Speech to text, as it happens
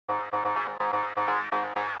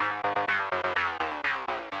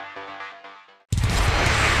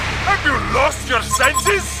Have you lost your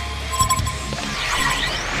senses?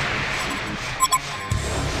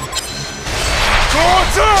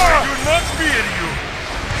 Daughter! I do not fear you.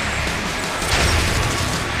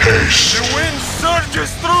 Haste. The wind surges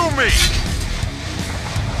through me.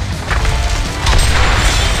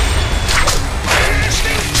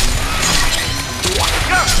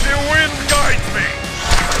 The wind guides me.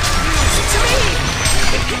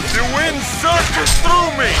 The wind surges through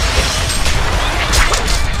me.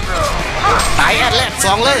 ตายแอดแลด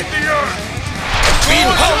2เลยปีน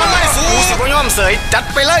เข้ามันไม่สูสิบ่ยอมเสยจัด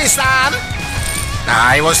ไปเลย3ตา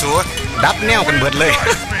ยบ่สูดับแนวกันเบิดเลย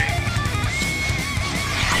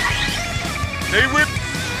They will.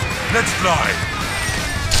 Let's fly.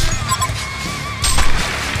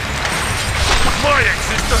 My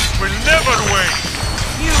existence will never wane.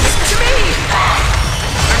 Use to me.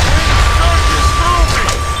 The wind surges through me.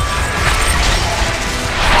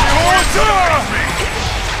 Water!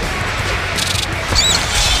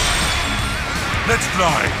 Let's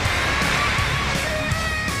fly.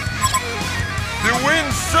 The wind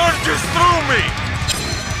surges through me.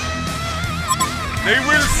 They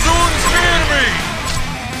will soon spear me.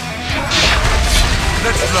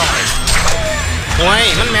 Let's fly. โอ้ย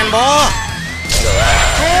มันแมนบอ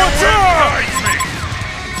Water guides me.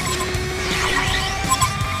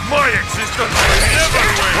 My existence will never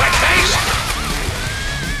wane.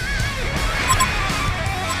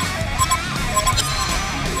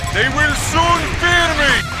 They will soon fear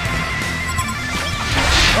me.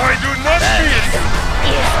 I do not fear you.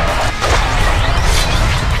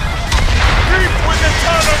 Deep with the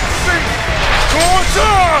talent sink.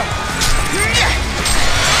 Water!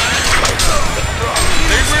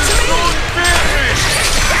 They will soon fear me.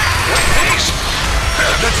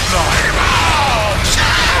 Let's fly.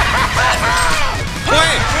 เฮ้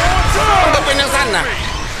ยมันก็เป็นยังสั้นน่ะ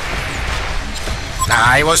ตา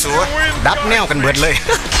ยบ่สูดับแนวกันเบิดเลย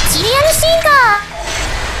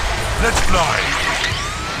Let's fly.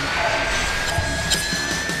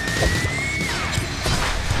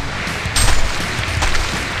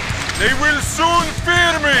 They will soon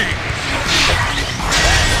fear me.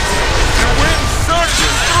 The wind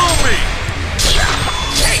surges through me.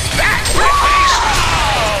 Take that!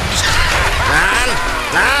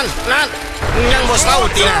 นั่นยังบ่เศร้า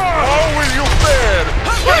ตินะ How will you fare?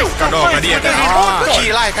 กระดอกกระเดียแต่ขี้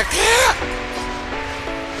ไล่คักแท้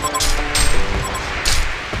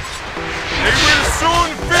They will soon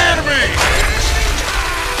fear me.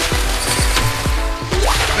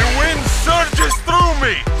 The wind surges through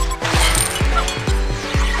me.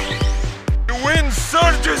 The wind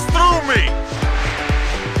surges through me.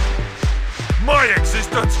 My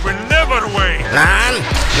existence will never wane.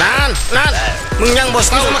 นั่นมึงยังบ่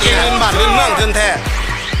เศร้ามาเก่งเงินบาทเงินเมืองเกินแท้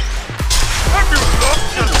Have you lost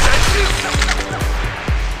your senses?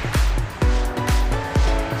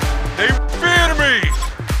 They fear me.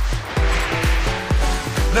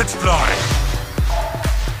 Let's fly.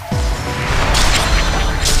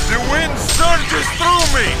 The wind surges through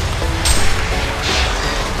me.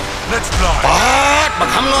 Let's fly. ปาดบัก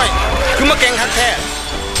คำน้อยคือมาเก่งคักแท้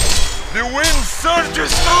The wind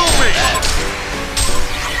surges through me.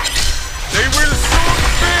 They will soon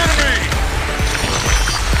fear me.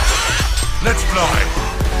 Let's fly.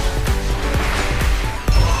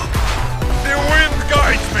 The wind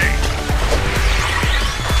guides me.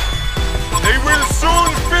 They will soon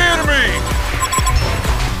fear me.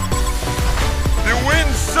 The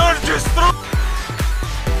wind surges through.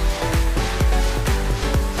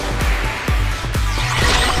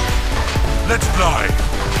 Let's fly.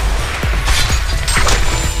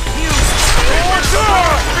 Water!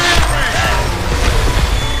 Fear me.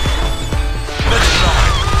 Let's fly.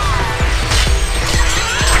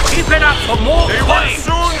 Keep it up for more They will coin.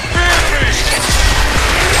 soon fear me.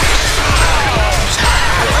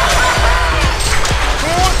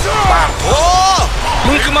 Water! ปากโอ้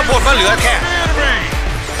มึงคือมาโบดมาเหลือแค่ Fear me.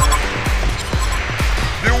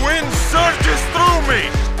 The wind surges through me.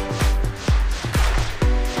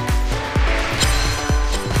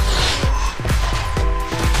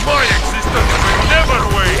 My existence will never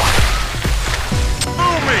wane.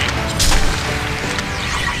 Through me.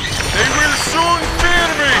 They will soon fear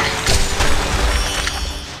me.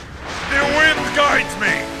 The wind guides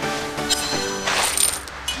me.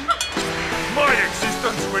 My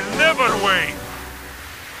existence will never wane.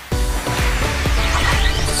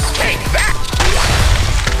 Take that!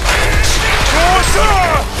 Water!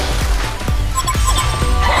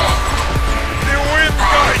 The wind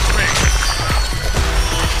guides me.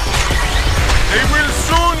 They will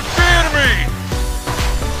soon fear me.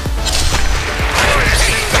 My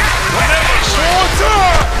existence will never wane. Water!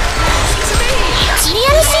 シリア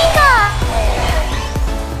ルシンカー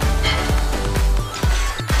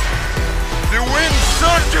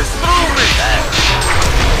surges through me!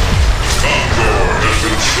 Condor has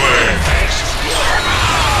been slain.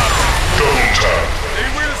 Double tap. They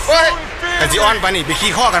will เฮ้ย soon แต่ fear จีออน me! ไปนี่ไป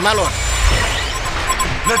ขี้ข้อกันมาโหลด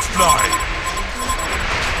Let's fly!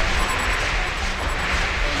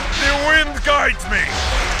 The wind guides me!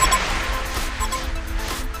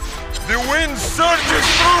 The wind surges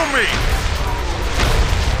through me!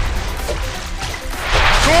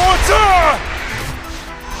 Quarter!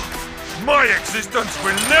 My existence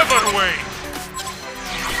will never wane!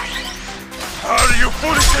 Are you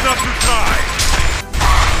foolish enough to try?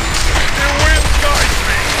 The wind guides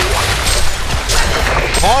me!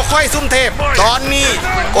 หอควายซุ่มเทพตอนนี้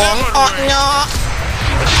กองออกเงาะ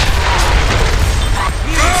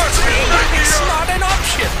It's not an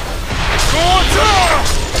option. Quarter!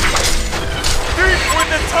 Deep with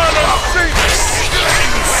the tunnel sinks!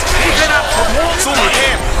 Keep it up for more ซุ่มเท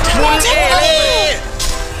พมุนเอเล่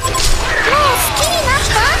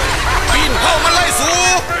ปีนเข้ามาเลยสู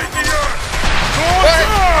Break the earth! เฮ้ย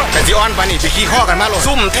Quarter! แต่จีออนไปนี่ไปขี้ข้อกันมาโหลด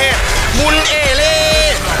ซุ่มเทพมุนเอเล่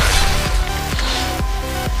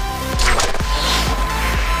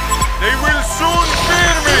They will soon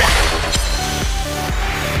fear me!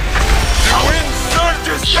 The wind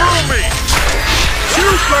surges through me!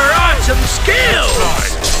 super awesome skills.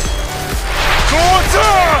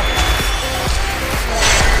 Quarter!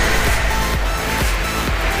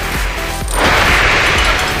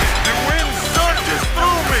 The wind surges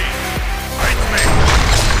through me! Fight me!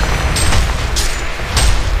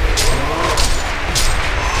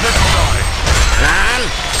 Let's fly! น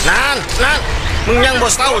านมึงยังบ่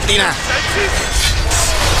เศร้าตีนะ Senses?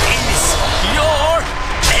 Is your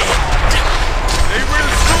head. They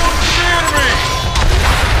will soon fear me!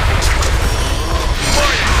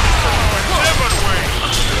 My will never wane!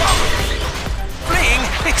 Fleeing,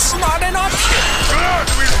 it's not an option. Blood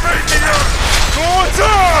will break the earth!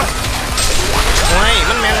 Quarter! เฮ้ย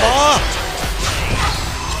มันแมนบ่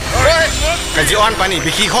เฮ้ยแต่จีออนไปนี่ไป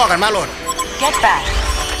ขี้ข้อกันมาโหลด Get back.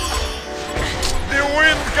 The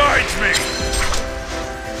wind guides me!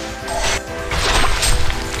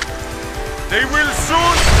 They will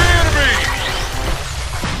soon fear me!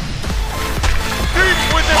 Deep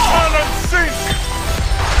with the talon sink!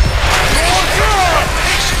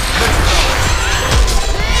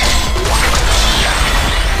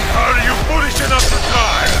 Are you foolish enough to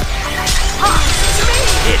try?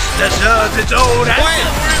 This deserves its own เฮ้ย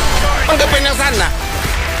มันก็เป็นอย่างสั้นนะ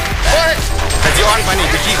เฮ้ยแต่จีออนไปนี่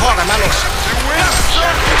ไปขี้ข้อกันมาโหลด The wind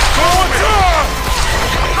surges quarter!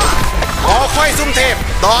 หอควายซุ่มเทพ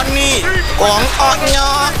ตอนนี้กองออกเง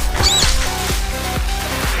าะ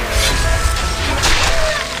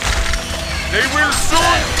They will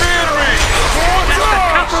soon fear me! Just a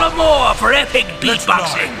Quarter! couple of more for epic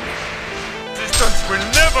beatboxing. Distance will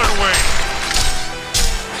never wane!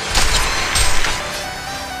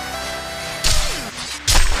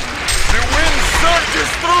 The wind surges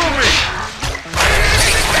through me!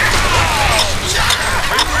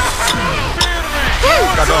 They will soon fear me!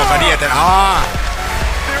 กระโดดกระเดียแต่อ๋อ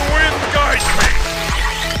The wind guides me!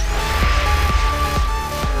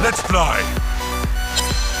 Let's fly!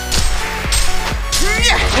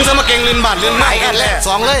 มึงจะมาเก่งลินบาทเรื่องไหนกันแหละส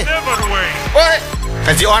องเลย Never wane! เฮ้ยแ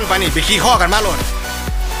ต่จีออนไปนี่ไปขี้ข้อกันมาโหลด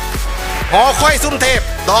หอควายซุ่มเทพ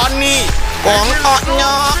ตอนนี้กองออกเง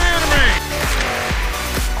าะ Fear me!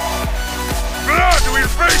 Blood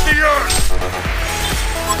will break the earth!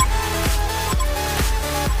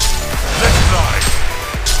 Let's fly!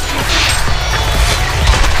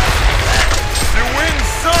 The wind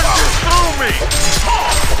surges through me!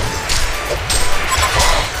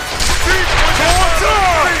 Deep with the water!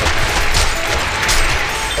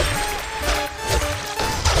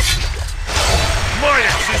 My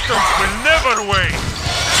existence will never wane!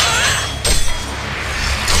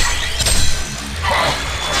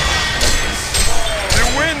 The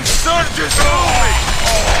wind surges through me!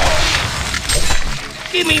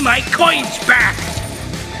 Give me my coins back.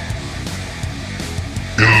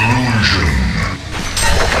 Illusion.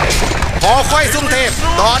 หอควายซุ่มเทพ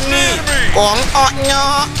ตอนนี้กองออกเงา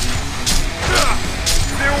ะ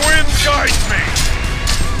The wind guides me!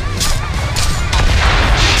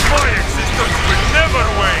 My existence will never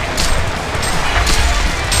wane!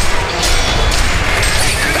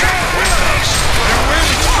 The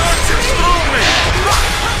wind surges through me!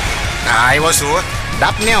 ตายวะสูดั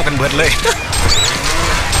บแนวกันเบิดเลย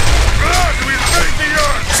Blood will break the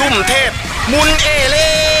earth! ซุ่มเทพมุนเอเ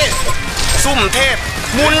ล่ซุ่มเทพ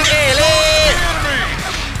มุนเอเล่ Fear me!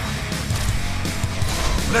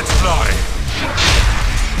 Let's fly!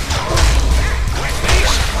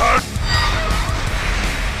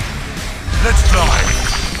 Let's fly!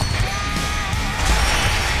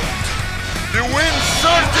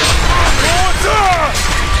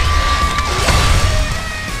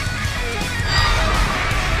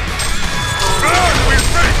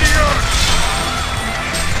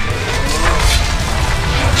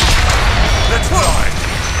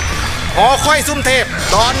 ค่อยซุ่มเทพ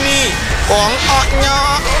ตอนนี้ของอ้อยอ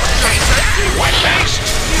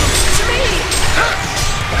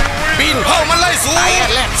ปีนเข้ามันเลยสูตายอั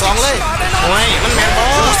นแรก2เลยโอ้ยมันแม่นบ่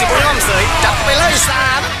สูสิบ่ยอมเสยจัดไปเลย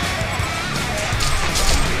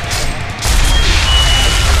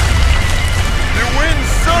3The wind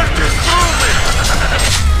surges through me!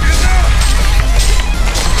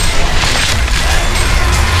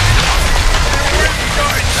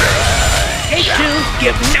 Take two,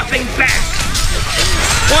 give nothing back.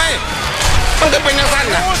 โอ้ยมันก็เป็นยังสั้น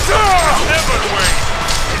นะ Never wait!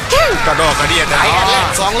 กระดอกกระเดียตายอันแรก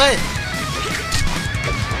2เลย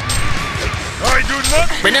I do not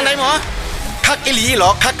เป็นยังไงหมอคักอีหลีหรอ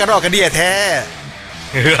คักกระดอกกระเดียแท้